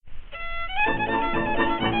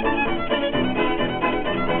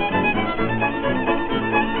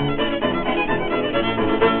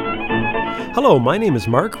Hello, my name is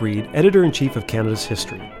Mark Reed, Editor-in-Chief of Canada's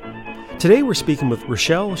History. Today we're speaking with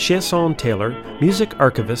Rochelle Chiasson-Taylor, Music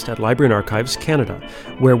Archivist at Library and Archives Canada,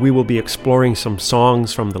 where we will be exploring some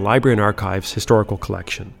songs from the Library and Archives historical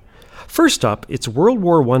collection. First up, it's World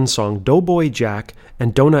War I song Doughboy Jack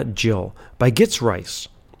and Donut Jill by Gitz Rice,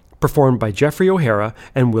 performed by Jeffrey O'Hara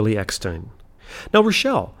and Willie Eckstein. Now,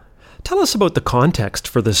 Rochelle, tell us about the context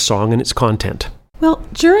for this song and its content. Well,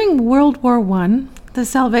 during World War I, the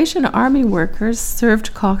Salvation Army workers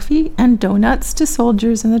served coffee and donuts to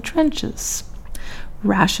soldiers in the trenches.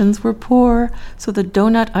 Rations were poor, so the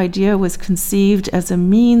donut idea was conceived as a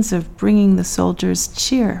means of bringing the soldiers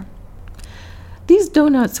cheer. These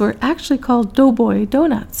donuts were actually called Doughboy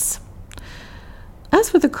Donuts. As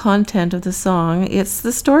for the content of the song, it's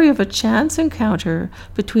the story of a chance encounter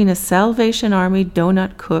between a Salvation Army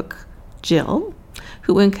donut cook, Jill,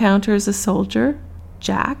 who encounters a soldier,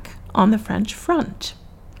 Jack, on the French front.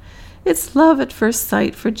 It's love at first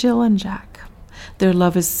sight for Jill and Jack. Their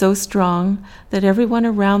love is so strong that everyone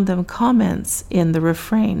around them comments in the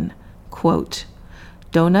refrain, quote,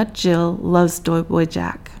 "Donut Jill loves Doughboy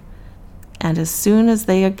Jack, and as soon as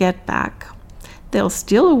they get back, they'll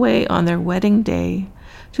steal away on their wedding day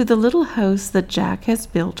to the little house that Jack has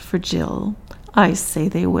built for Jill. I say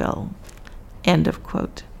they will." End of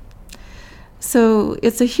quote. So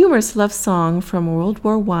it's a humorous love song from World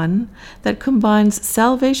War I that combines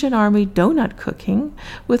Salvation Army donut cooking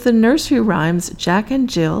with the nursery rhymes Jack and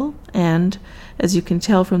Jill and, as you can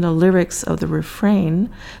tell from the lyrics of the refrain,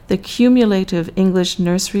 the cumulative English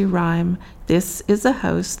nursery rhyme, "This is a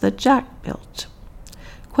house that Jack built."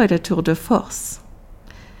 Quite a tour de force.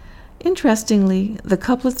 Interestingly, the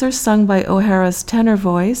couplets are sung by O'Hara's tenor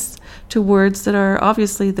voice to words that are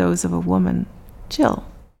obviously those of a woman, Jill.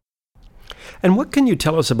 And what can you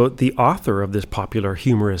tell us about the author of this popular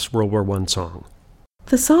humorous World War I song?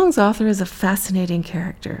 The song's author is a fascinating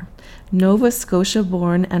character, Nova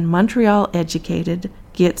Scotia-born and Montreal-educated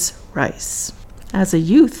Gitz Rice. As a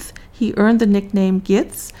youth, he earned the nickname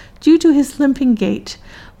Gitz due to his limping gait,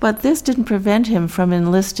 but this didn't prevent him from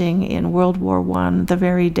enlisting in World War I the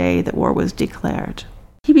very day that war was declared.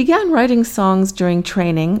 He began writing songs during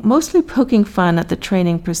training, mostly poking fun at the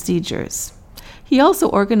training procedures. He also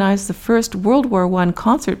organized the first World War I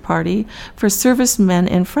concert party for servicemen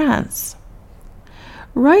in France.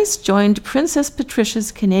 Rice joined Princess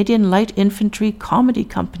Patricia's Canadian Light Infantry Comedy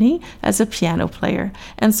Company as a piano player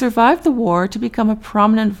and survived the war to become a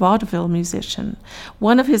prominent vaudeville musician.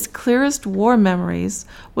 One of his clearest war memories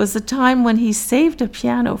was the time when he saved a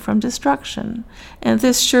piano from destruction, and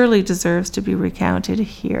this surely deserves to be recounted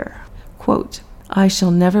here. Quote, "I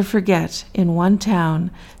shall never forget, in one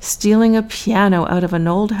town, stealing a piano out of an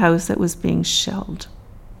old house that was being shelled.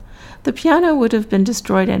 The piano would have been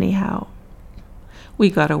destroyed anyhow. We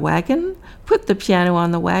got a wagon, put the piano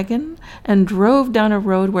on the wagon, and drove down a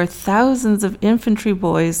road where thousands of infantry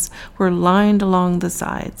boys were lined along the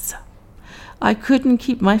sides. I couldn't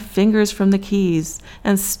keep my fingers from the keys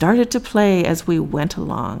and started to play as we went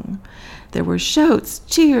along. There were shouts,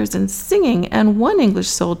 cheers, and singing, and one English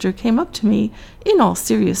soldier came up to me in all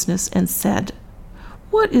seriousness and said,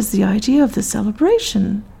 'What is the idea of the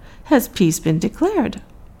celebration? Has peace been declared?'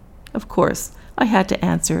 Of course, I had to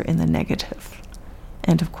answer in the negative."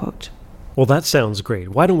 End of quote. Well, that sounds great.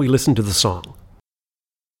 Why don't we listen to the song?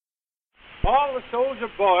 All the soldier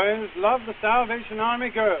boys love the Salvation Army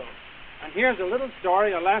girls. And here's a little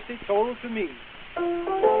story a lassie told to me.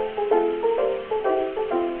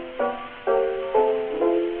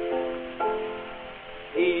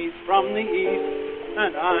 He's from the east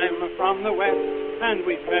and I'm from the west, and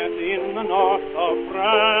we met in the north of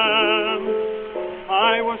France.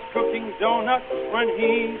 I was cooking donuts when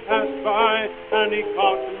he passed by, and he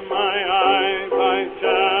caught my eye by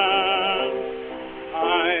chance.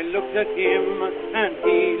 I looked at him and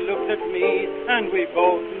he looked at me, and we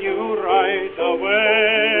both knew right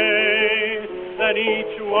away that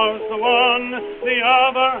each was the one the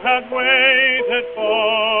other had waited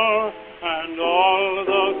for. And all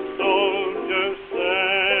the soldiers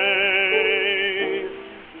say,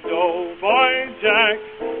 "Doughboy Jack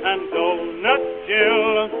and Donut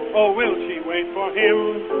Jill, oh, will she wait for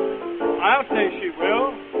him? I'll say she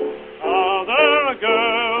will. Other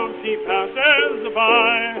girls he passes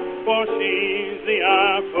by, for she's the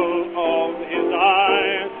apple of his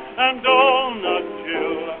eye. And Donut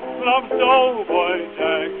Jill loves Doughboy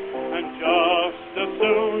Jack, and just as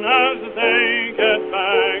soon as they get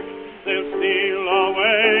back, they'll steal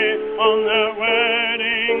away on their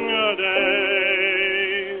wedding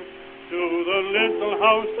day to the little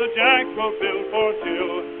house that Jack will build for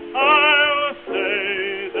Jill. I'll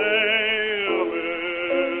say they will."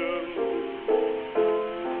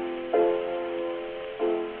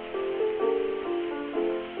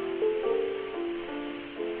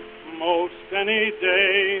 most any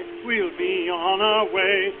day we'll be on our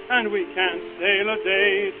way, and we can't sail a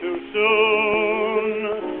day too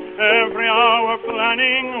soon. Every hour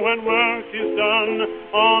planning when work is done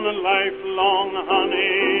on a lifelong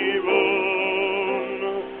honeymoon.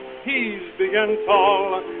 He's big and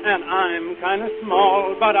tall, and I'm kind of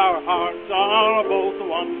small, but our hearts are both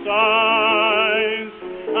one size.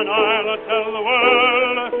 And I'll tell the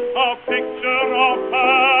world a picture of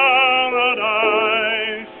paradise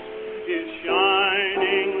is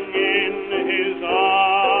shining in his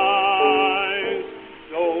eyes.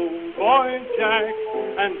 Doughboy Jack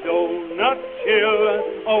and Donut Jill,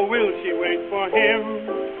 oh, will she wait for him?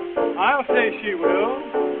 I'll say she will.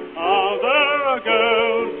 Other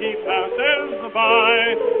girls he passes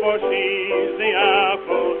by, for she's the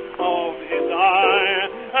apple of his eye.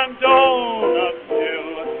 And Donut Jill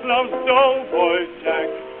loves Doughboy Jack,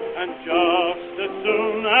 and just as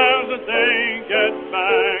soon as they get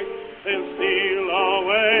back, they'll steal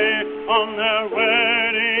away on their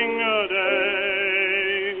wedding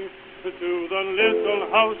day to the little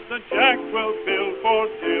house that Jack will build for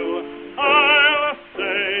Jill. I'll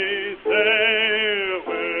say they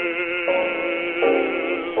will.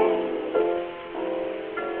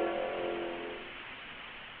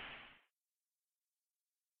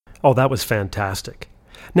 Oh, that was fantastic.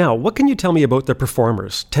 Now, what can you tell me about the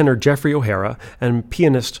performers, tenor Jeffrey O'Hara and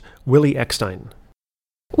pianist Willie Eckstein?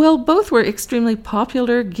 Well, both were extremely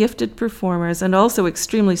popular, gifted performers and also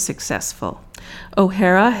extremely successful.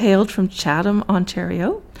 O'Hara hailed from Chatham,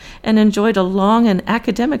 Ontario, and enjoyed a long and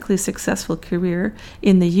academically successful career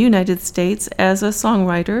in the United States as a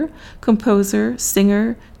songwriter, composer,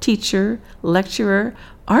 singer, teacher, lecturer,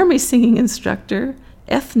 army singing instructor,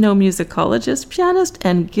 ethnomusicologist, pianist,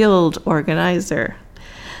 and guild organizer.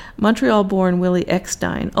 Montreal-born Willie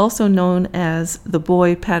Eckstein, also known as the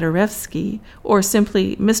Boy Paderewski, or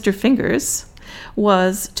simply Mr. Fingers,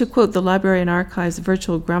 was, to quote the Library and Archives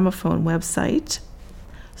Virtual Gramophone website,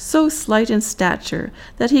 so slight in stature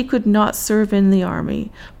that he could not serve in the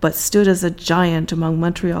army, but stood as a giant among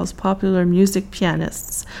Montreal's popular music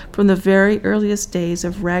pianists from the very earliest days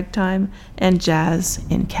of ragtime and jazz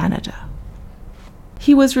in Canada.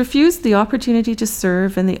 He was refused the opportunity to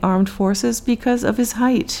serve in the armed forces because of his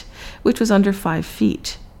height, which was under 5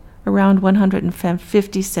 feet, around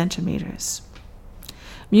 150 centimeters.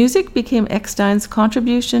 Music became Eckstein's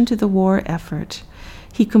contribution to the war effort.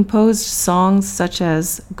 He composed songs such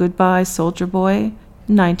as Goodbye Soldier Boy,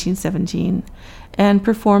 1917, and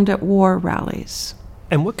performed at war rallies.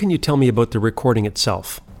 And what can you tell me about the recording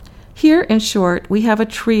itself? Here, in short, we have a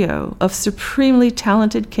trio of supremely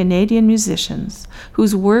talented Canadian musicians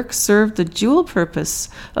whose work served the dual purpose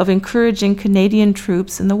of encouraging Canadian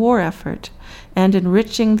troops in the war effort and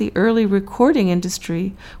enriching the early recording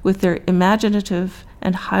industry with their imaginative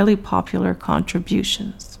and highly popular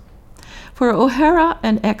contributions. For O'Hara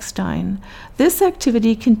and Eckstein, this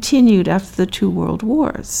activity continued after the 2 World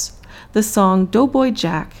Wars. The song Doughboy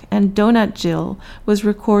Jack and Donut Jill was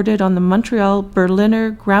recorded on the Montreal Berliner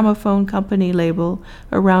Gramophone Company label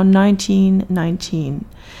around 1919.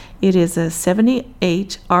 It is a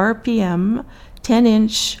 78 RPM,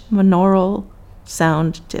 10-inch monaural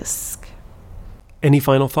sound disc. Any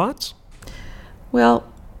final thoughts? Well,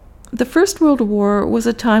 the First World War was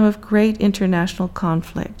a time of great international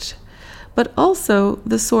conflict, but also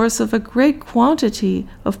the source of a great quantity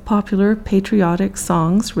of popular patriotic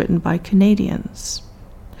songs written by Canadians.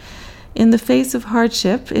 In the face of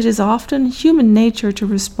hardship, it is often human nature to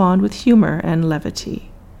respond with humor and levity.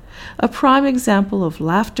 A prime example of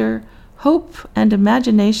laughter, hope, and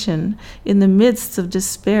imagination in the midst of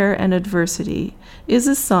despair and adversity is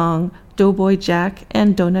the song Doughboy Jack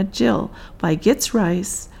and Donut Jill by Gitz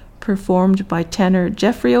Rice, performed by tenor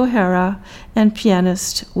Jeffrey O'Hara and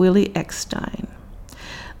pianist Willie Eckstein.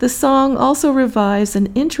 The song also revives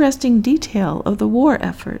an interesting detail of the war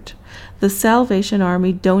effort, the Salvation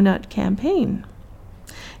Army Donut Campaign.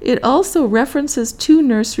 It also references 2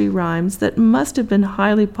 nursery rhymes that must have been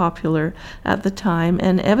highly popular at the time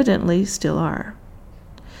and evidently still are.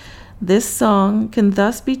 This song can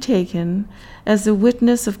thus be taken as a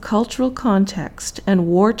witness of cultural context and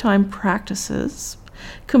wartime practices,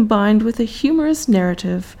 combined with a humorous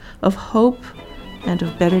narrative of hope and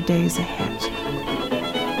of better days ahead.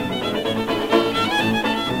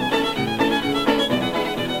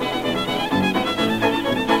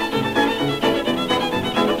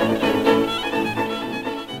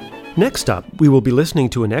 Next up, we will be listening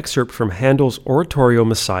to an excerpt from Handel's Oratorio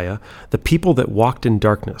Messiah, The People That Walked in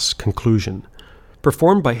Darkness, Conclusion,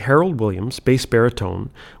 performed by Harold Williams, bass baritone,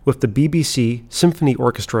 with the BBC Symphony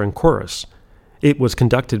Orchestra and Chorus. It was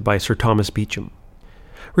conducted by Sir Thomas Beecham.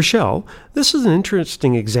 Rochelle, this is an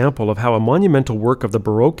interesting example of how a monumental work of the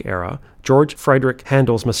Baroque era, George Friedrich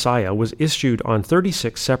Handel's Messiah, was issued on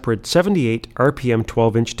 36 separate 78 RPM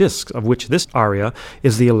 12-inch discs, of which this aria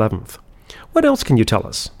is the 11th. What else can you tell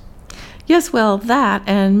us? Yes, well, that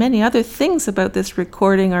and many other things about this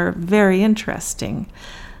recording are very interesting.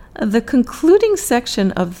 The concluding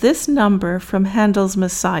section of this number from Handel's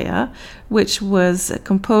Messiah, which was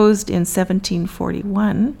composed in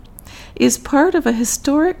 1741, is part of a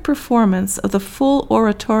historic performance of the full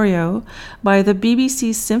oratorio by the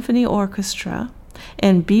BBC Symphony Orchestra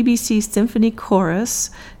and BBC Symphony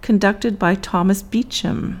Chorus, conducted by Thomas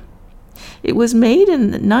Beecham. It was made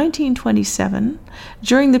in 1927,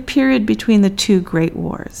 during the period between the two Great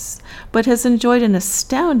Wars, but has enjoyed an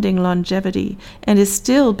astounding longevity and is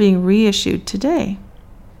still being reissued today.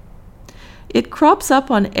 It crops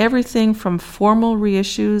up on everything from formal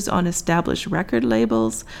reissues on established record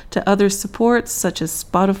labels to other supports such as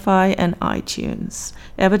Spotify and iTunes.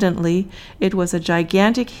 Evidently, it was a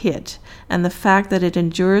gigantic hit, and the fact that it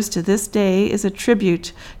endures to this day is a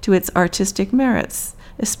tribute to its artistic merits,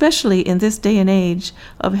 especially in this day and age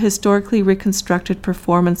of historically reconstructed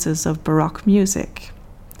performances of Baroque music.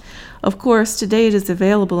 Of course, today it is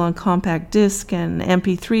available on compact disc and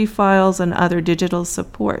MP3 files and other digital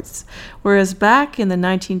supports, whereas back in the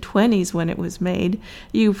 1920s when it was made,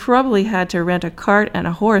 you probably had to rent a cart and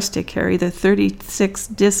a horse to carry the 36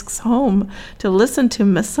 discs home to listen to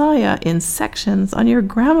Messiah in sections on your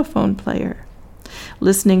gramophone player.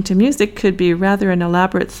 Listening to music could be rather an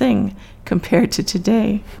elaborate thing compared to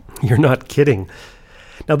today. You're not kidding.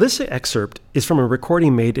 Now, this excerpt is from a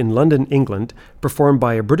recording made in London, England, performed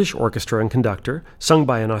by a British orchestra and conductor, sung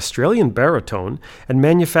by an Australian baritone, and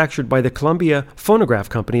manufactured by the Columbia Phonograph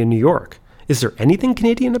Company in New York. Is there anything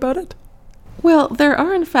Canadian about it? Well, there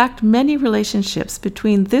are in fact many relationships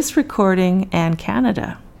between this recording and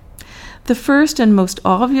Canada. The first and most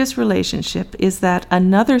obvious relationship is that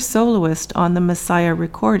another soloist on the Messiah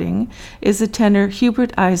recording is the tenor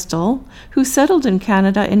Hubert Eisdell, who settled in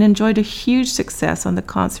Canada and enjoyed a huge success on the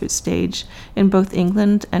concert stage in both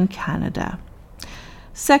England and Canada.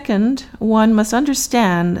 Second, one must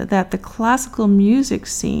understand that the classical music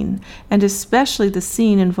scene, and especially the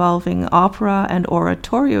scene involving opera and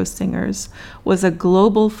oratorio singers, was a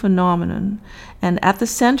global phenomenon, and at the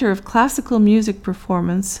center of classical music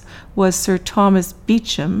performance was Sir Thomas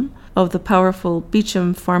Beecham of the powerful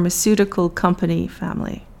Beecham Pharmaceutical Company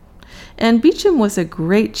family. And Beecham was a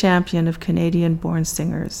great champion of Canadian-born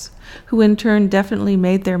singers, who in turn definitely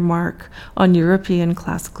made their mark on European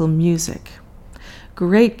classical music.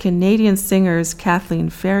 Great Canadian singers Kathleen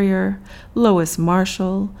Ferrier, Lois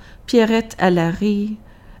Marshall, Pierrette Allary,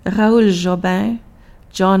 Raoul Jobin,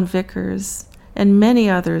 John Vickers, and many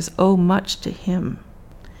others owe much to him.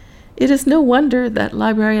 It is no wonder that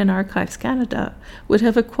Library and Archives Canada would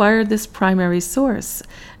have acquired this primary source,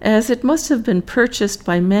 as it must have been purchased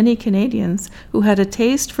by many Canadians who had a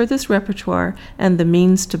taste for this repertoire and the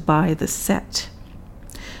means to buy the set.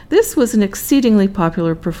 This was an exceedingly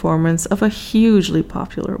popular performance of a hugely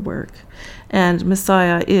popular work, and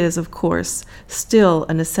Messiah is, of course, still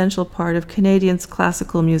an essential part of Canadians'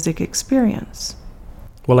 classical music experience.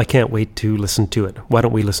 Well, I can't wait to listen to it. Why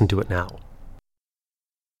don't we listen to it now?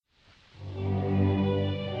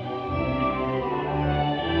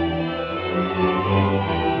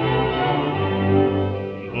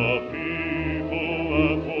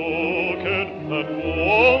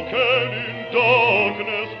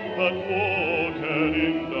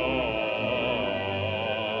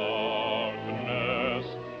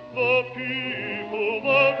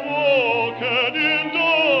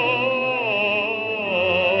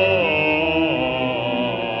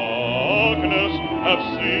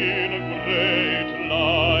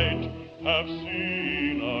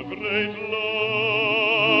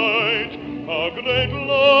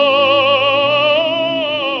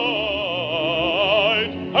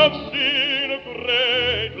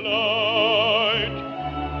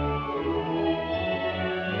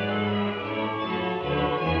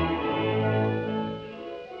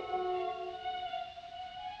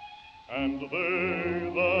 And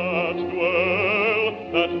they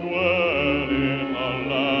that dwell in the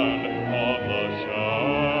land of the shadow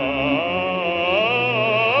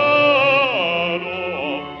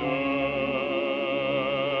of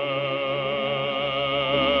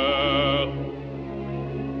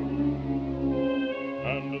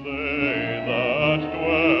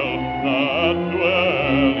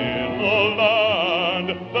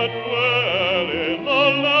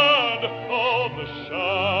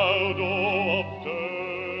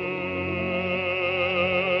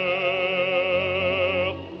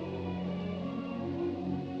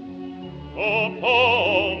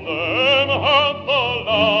upon them hath the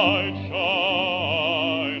light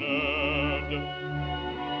shined,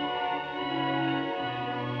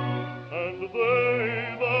 and they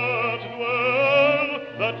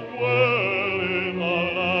that dwell in the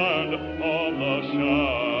land of the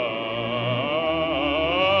shadow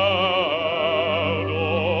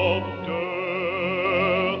of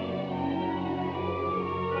death,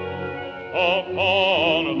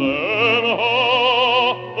 upon them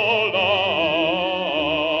hath the light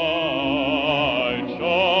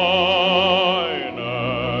shined,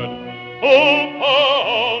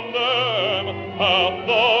 upon them hath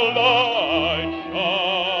the light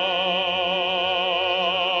shined.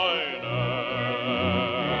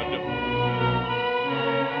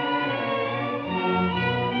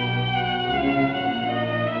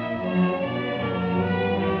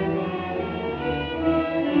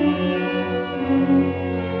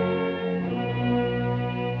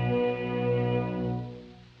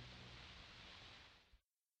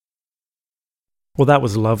 Well, that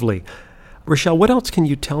was lovely. Rochelle, what else can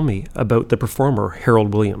you tell me about the performer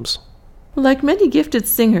Harold Williams? Like many gifted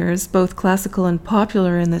singers, both classical and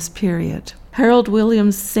popular in this period, Harold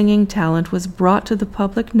Williams' singing talent was brought to the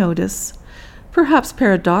public notice, perhaps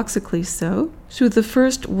paradoxically so, through the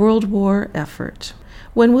First World War effort.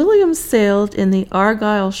 When Williams sailed in the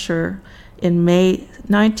Argyllshire in May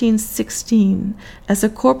 1916 as a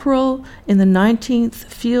corporal in the 19th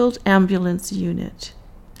Field Ambulance Unit,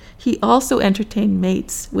 he also entertained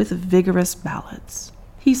mates with vigorous ballads.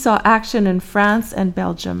 He saw action in France and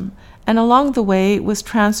Belgium, and along the way was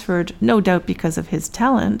transferred, no doubt because of his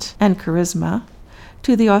talent and charisma,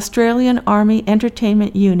 to the Australian Army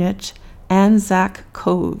Entertainment Unit, Anzac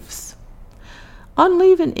Coves. On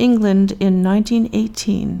leave in England in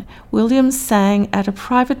 1918, Williams sang at a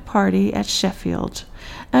private party at Sheffield,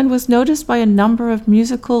 and was noticed by a number of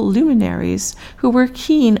musical luminaries who were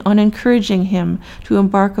keen on encouraging him to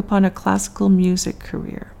embark upon a classical music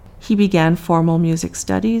career. He began formal music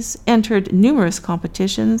studies, entered numerous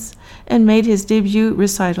competitions, and made his debut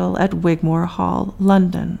recital at Wigmore Hall,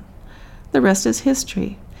 London. The rest is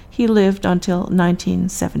history. He lived until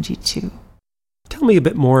 1972. Tell me a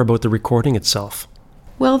bit more about the recording itself.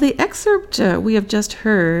 Well, the excerpt we have just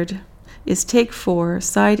heard is take 4,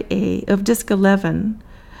 side A of disc 11,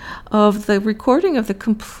 of the recording of the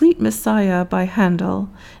Complete Messiah by Handel,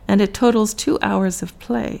 and it totals 2 hours of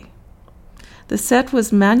play. The set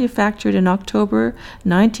was manufactured in October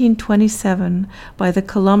 1927 by the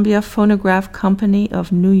Columbia Phonograph Company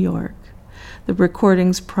of New York, the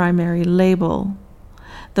recording's primary label.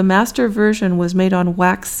 The master version was made on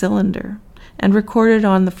wax cylinder and recorded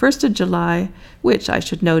on the 1st of July, which I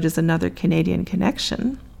should note is another Canadian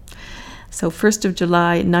connection. So 1st of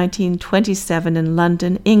July 1927 in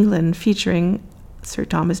London, England, featuring Sir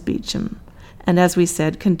Thomas Beecham, and as we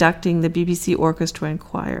said, conducting the BBC Orchestra and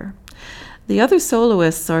Choir. The other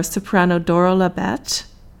soloists are soprano Dora Labatte,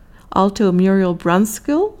 alto Muriel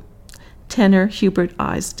Brunskill, tenor Hubert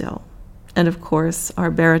Eisdell, and of course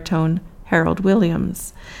our baritone Harold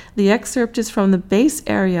Williams. The excerpt is from the bass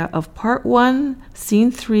area of Part 1, Scene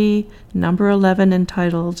 3, Number 11,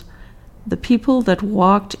 entitled "The People That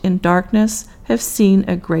Walked in Darkness Have Seen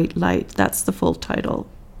a Great Light." That's the full title.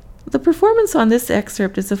 The performance on this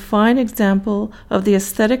excerpt is a fine example of the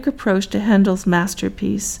aesthetic approach to Handel's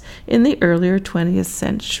masterpiece in the earlier 20th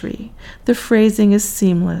century. The phrasing is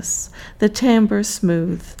seamless, the timbre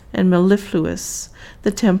smooth and mellifluous,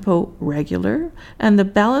 the tempo regular, and the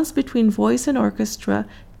balance between voice and orchestra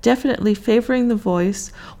definitely favoring the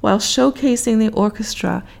voice while showcasing the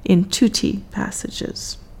orchestra in tutti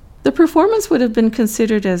passages. The performance would have been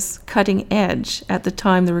considered as cutting edge at the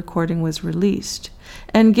time the recording was released,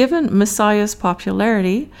 and given Messiah's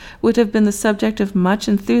popularity, would have been the subject of much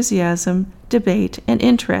enthusiasm, debate, and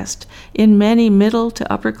interest in many middle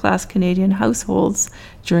to upper-class Canadian households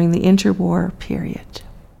during the interwar period.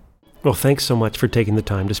 Well, thanks so much for taking the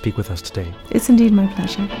time to speak with us today. It's indeed my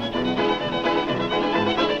pleasure.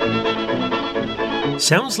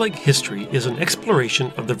 Sounds Like History is an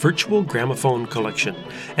exploration of the virtual gramophone collection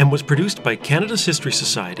and was produced by Canada's History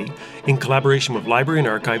Society in collaboration with Library and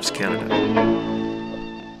Archives Canada.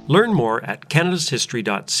 Learn more at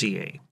canadashistory.ca.